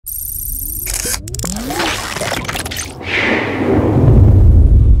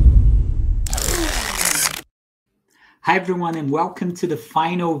Hi everyone, and welcome to the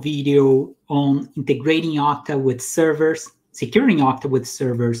final video on integrating Okta with servers, securing Okta with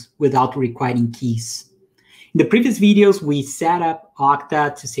servers without requiring keys. In the previous videos, we set up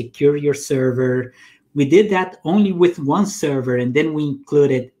Okta to secure your server. We did that only with one server, and then we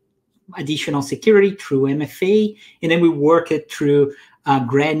included additional security through MFA, and then we worked it through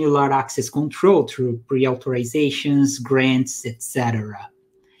granular access control through pre-authorizations, grants, etc.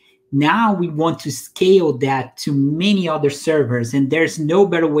 Now we want to scale that to many other servers, and there's no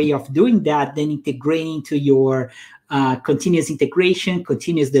better way of doing that than integrating to your continuous integration,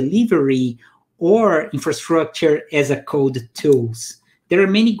 continuous delivery, or infrastructure as a code tools. There are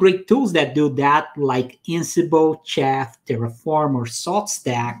many great tools that do that, like Ansible, Chef, Terraform, or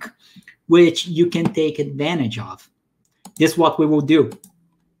SaltStack, which you can take advantage of. This is what we will do.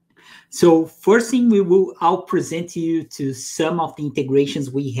 So first thing I'll present you to some of the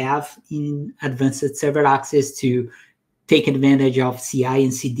integrations we have in Advanced Server Access to take advantage of CI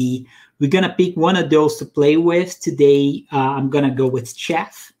and CD. We're gonna pick one of those to play with. Today, I'm gonna go with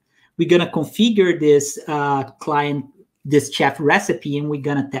Chef. We're gonna configure this this Chef recipe, and we're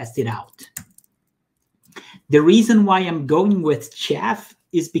gonna test it out. The reason why I'm going with Chef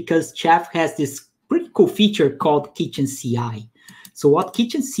is because Chef has this pretty cool feature called Kitchen.ci. So what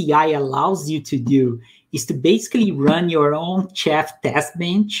Kitchen.ci allows you to do is to basically run your own Chef test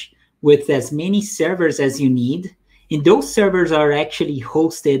bench with as many servers as you need. And those servers are actually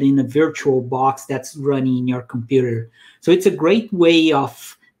hosted in a virtual box that's running in your computer. So it's a great way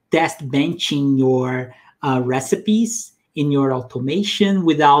of test benching your recipes in your automation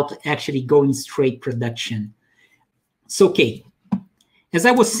without actually going straight production. So, okay, as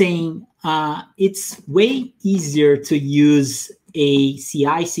I was saying, it's way easier to use a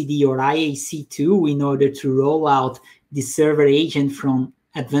CI/CD or IAC tool in order to roll out the server agent from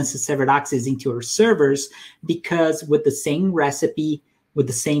Advanced Server Access into your servers, because with the same recipe, with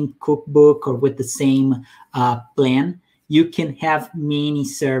the same cookbook, or with the same plan, you can have many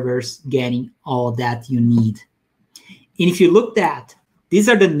servers getting all that you need. And if you looked at, these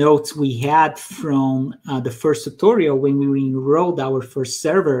are the notes we had from the first tutorial when we enrolled our first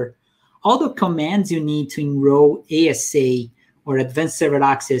server. All the commands you need to enroll ASA or Advanced Server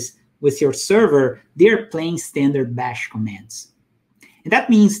Access with your server, they're plain standard bash commands. And that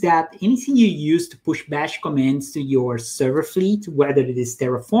means that anything you use to push bash commands to your server fleet, whether it is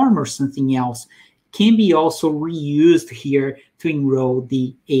Terraform or something else, can be also reused here to enroll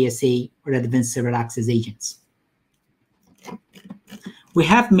the ASA or Advanced Server Access agents. We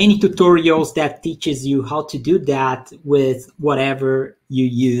have many tutorials that teaches you how to do that with whatever you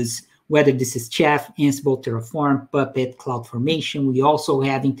use, whether this is Chef, Ansible, Terraform, Puppet, CloudFormation. We also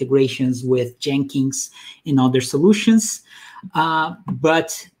have integrations with Jenkins and other solutions.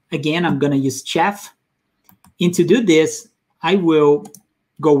 But again, I'm gonna use Chef. And to do this, I will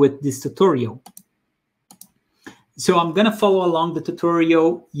go with this tutorial. So I'm gonna follow along the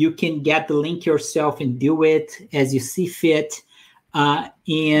tutorial. You can get the link yourself and do it as you see fit.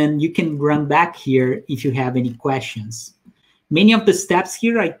 And you can run back here if you have any questions. Many of the steps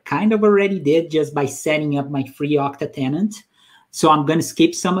here I kind of already did just by setting up my free Okta tenant. So I'm going to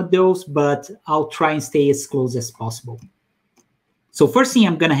skip some of those, but I'll try and stay as close as possible. So first thing,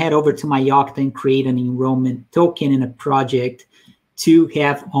 I'm going to head over to my Okta and create an enrollment token in a project to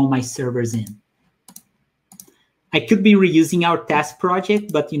have all my servers in. I could be reusing our test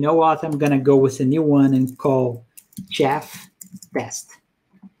project, but you know what? I'm going to go with a new one and call Chef Test.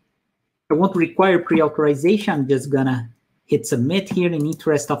 I won't require pre-authorization. I'm just going to hit submit here in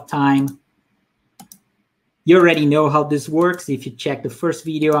interest of time. You already know how this works. If you check the first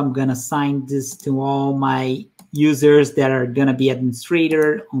video, I'm going to assign this to all my users that are going to be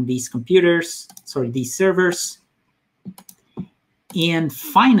administrator on these computers, sorry, these servers. And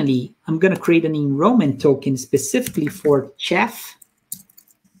finally, I'm going to create an enrollment token specifically for Chef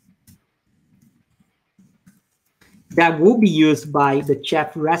that will be used by the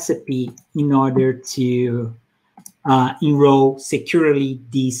Chef recipe in order to enroll securely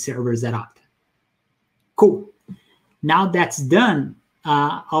these servers at Okta. Cool. Now that's done,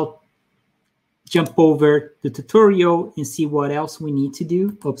 I'll jump over the tutorial and see what else we need to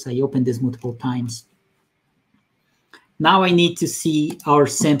do. Oops, I opened this multiple times. Now I need to see our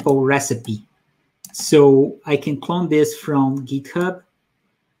sample recipe. So I can clone this from GitHub.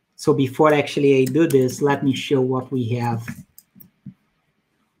 So before actually I do this, let me show what we have.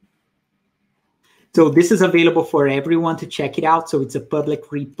 So this is available for everyone to check it out. So it's a public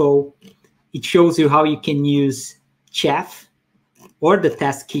repo. It shows you how you can use Chef or the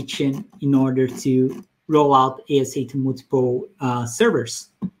test kitchen in order to roll out ASA to multiple servers.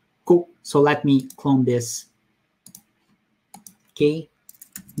 Cool. So let me clone this. Okay,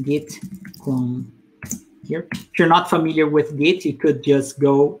 git clone here. If you're not familiar with Git, you could just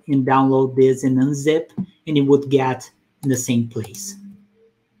go and download this and unzip, and it would get in the same place.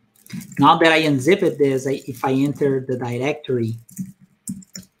 Now that I unzipped this, if I enter the directory,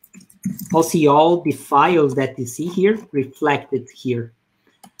 I'll see all the files that you see here reflected here.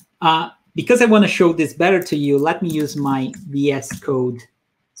 Because I want to show this better to you, let me use my VS Code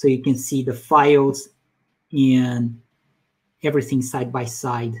so you can see the files and everything side by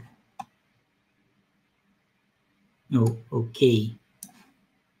side. Oh, okay.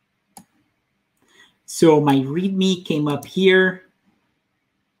 So my README came up here.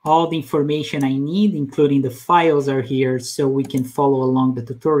 All the information I need, including the files, are here, so we can follow along the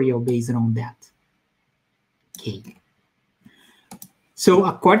tutorial based on that. Okay. So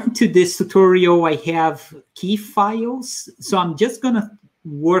according to this tutorial, I have key files. So I'm just going to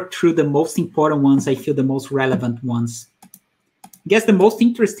work through the most important ones, I feel the most relevant ones. I guess the most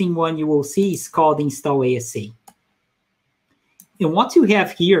interesting one you will see is called install ASA. And what you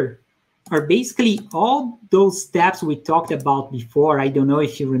have here are basically all those steps we talked about before. I don't know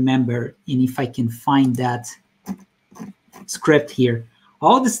if you remember, and if I can find that script here.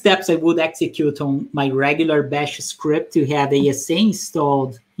 All the steps I would execute on my regular bash script to have ASA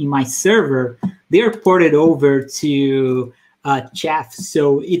installed in my server, they're ported over to Chef.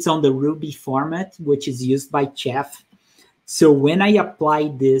 So it's on the Ruby format, which is used by Chef. So when I apply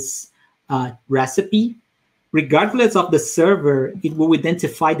this recipe, regardless of the server, it will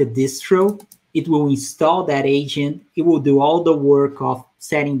identify the distro, it will install that agent, it will do all the work of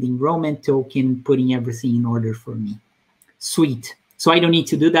setting the enrollment token, putting everything in order for me. Sweet. So I don't need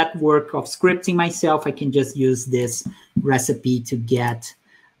to do that work of scripting myself. I can just use this recipe to get,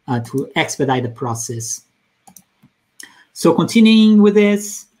 to expedite the process. So continuing with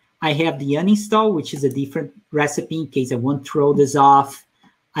this, I have the uninstall, which is a different recipe in case I want to throw this off.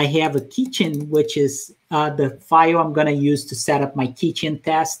 I have a kitchen, which is the file I'm going to use to set up my kitchen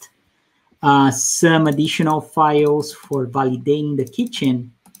test. Some additional files for validating the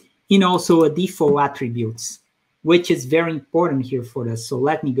kitchen, and also a default attributes, which is very important here for us. So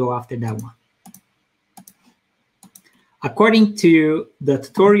let me go after that one. According to the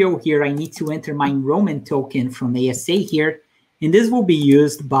tutorial here, I need to enter my enrollment token from ASA here, and this will be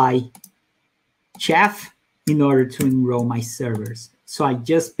used by Chef in order to enroll my servers. So I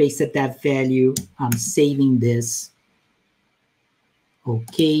just pasted that value. I'm saving this.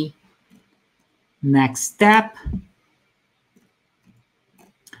 Okay. Next step.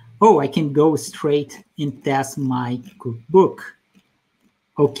 Oh, I can go straight and test my cookbook.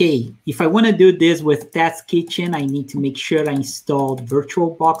 Okay, if I want to do this with Test Kitchen, I need to make sure I installed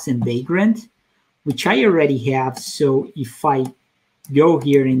VirtualBox and Vagrant, which I already have. So if I go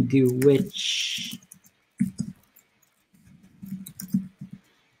here and do which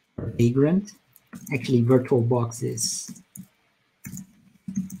Vagrant, actually VirtualBox is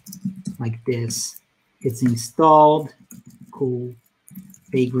like this. It's installed. Cool.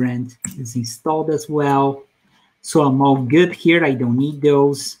 Vagrant is installed as well. So I'm all good here. I don't need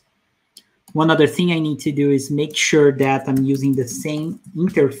those. One other thing I need to do is make sure that I'm using the same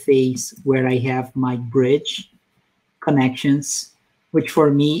interface where I have my bridge connections, which for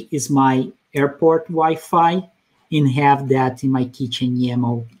me is my airport Wi-Fi, and have that in my kitchen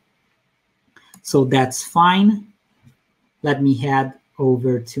YAML. So that's fine. Let me head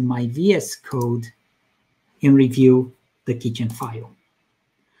over to my VS Code and review the kitchen file.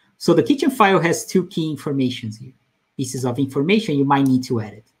 So the kitchen file has two key informations here, pieces of information you might need to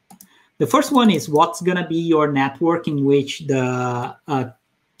edit. The first one is what's going to be your network in which the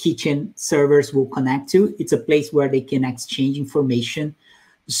kitchen servers will connect to. It's a place where they can exchange information.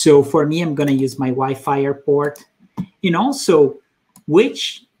 So for me, I'm going to use my Wi-Fi airport. And also,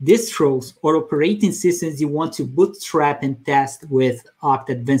 which distros or operating systems you want to bootstrap and test with Okta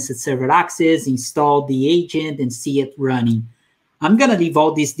Advanced Server Access, install the agent, and see it running. I'm going to leave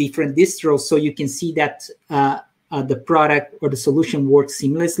all these different distros so you can see that the product or the solution works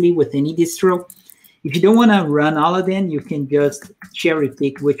seamlessly with any distro. If you don't want to run all of them, you can just cherry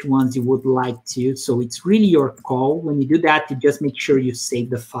pick which ones you would like to. So it's really your call. When you do that, you just make sure you save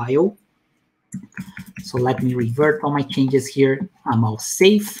the file. So let me revert all my changes here. I'm all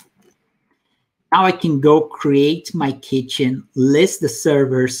safe. Now I can go create my kitchen, list the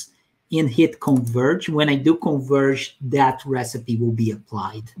servers, and hit converge. When I do converge, that recipe will be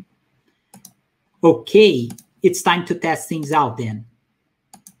applied. Okay, it's time to test things out then.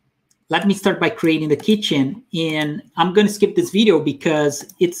 let me start by creating the kitchen. And I'm going to skip this video because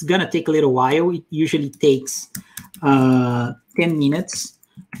it's going to take a little while. It usually takes 10 minutes.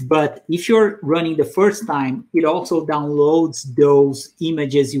 But if you're running the first time, it also downloads those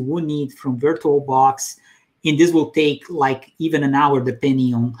images you will need from VirtualBox. And this will take like even an hour,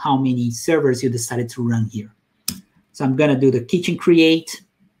 depending on how many servers you decided to run here. So I'm going to do the kitchen create.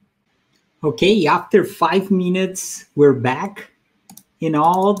 Okay, after 5 minutes, we're back. And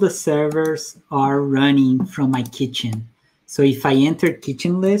all the servers are running from my kitchen. So if I enter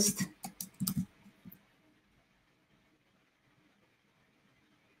kitchen list,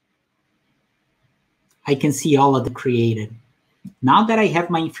 I can see all of them created. Now that I have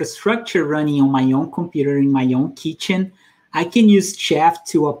my infrastructure running on my own computer in my own kitchen, I can use Chef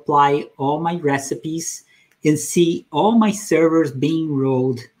to apply all my recipes and see all my servers being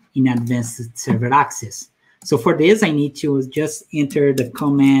rolled in Advanced Server Access. So for this, I need to just enter the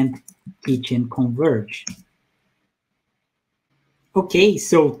command kitchen converge. Okay,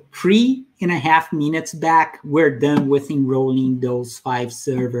 so 3.5 minutes back, we're done with enrolling those 5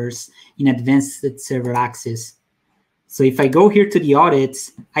 servers in Advanced Server Access. So if I go here to the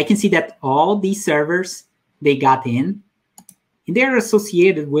audits, I can see that all these servers, they got in, and they're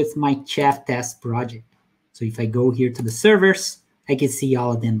associated with my Chef test project. So if I go here to the servers, I can see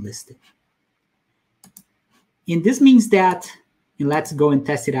all of them listed. And this means that, and let's go and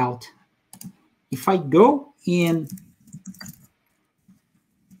test it out. If I go in,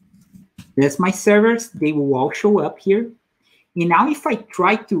 that's my servers, they will all show up here. And now if I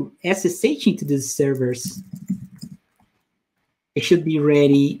try to SSH into these servers, I should be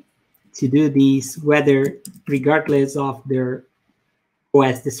ready to do this, whether regardless of their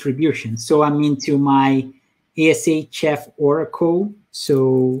OS distribution. So I'm into my ASA Chef Oracle.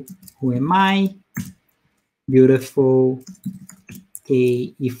 So who am I? Beautiful.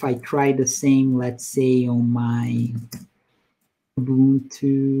 Okay, if I try the same, let's say on my Ubuntu,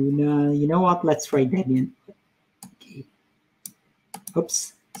 no, you know what? Let's try Debian. Okay.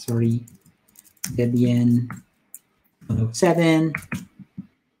 Oops, sorry. Debian 107.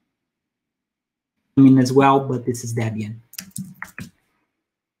 I mean as well, but this is Debian.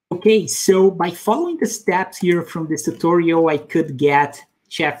 Okay, so by following the steps here from this tutorial, I could get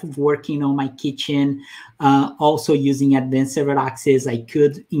Chef working on my kitchen. Also using Advanced Server Access, I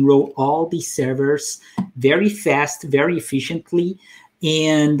could enroll all these servers very fast, very efficiently,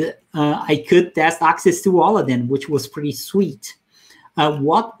 and I could test access to all of them, which was pretty sweet.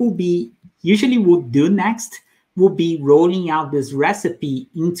 What will be usually we'll do next will be rolling out this recipe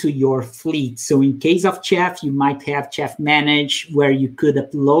into your fleet. So in case of Chef, you might have Chef Manage, where you could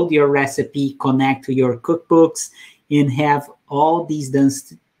upload your recipe, connect to your cookbooks, and have all these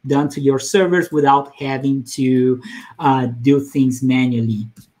done to your servers without having to do things manually.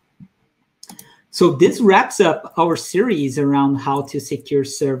 So this wraps up our series around how to secure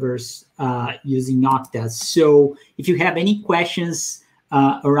servers using Okta. So if you have any questions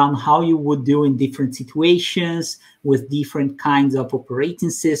around how you would do in different situations with different kinds of operating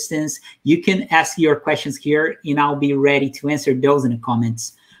systems, you can ask your questions here and I'll be ready to answer those in the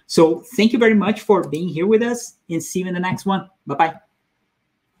comments. So thank you very much for being here with us and see you in the next one. Bye-bye.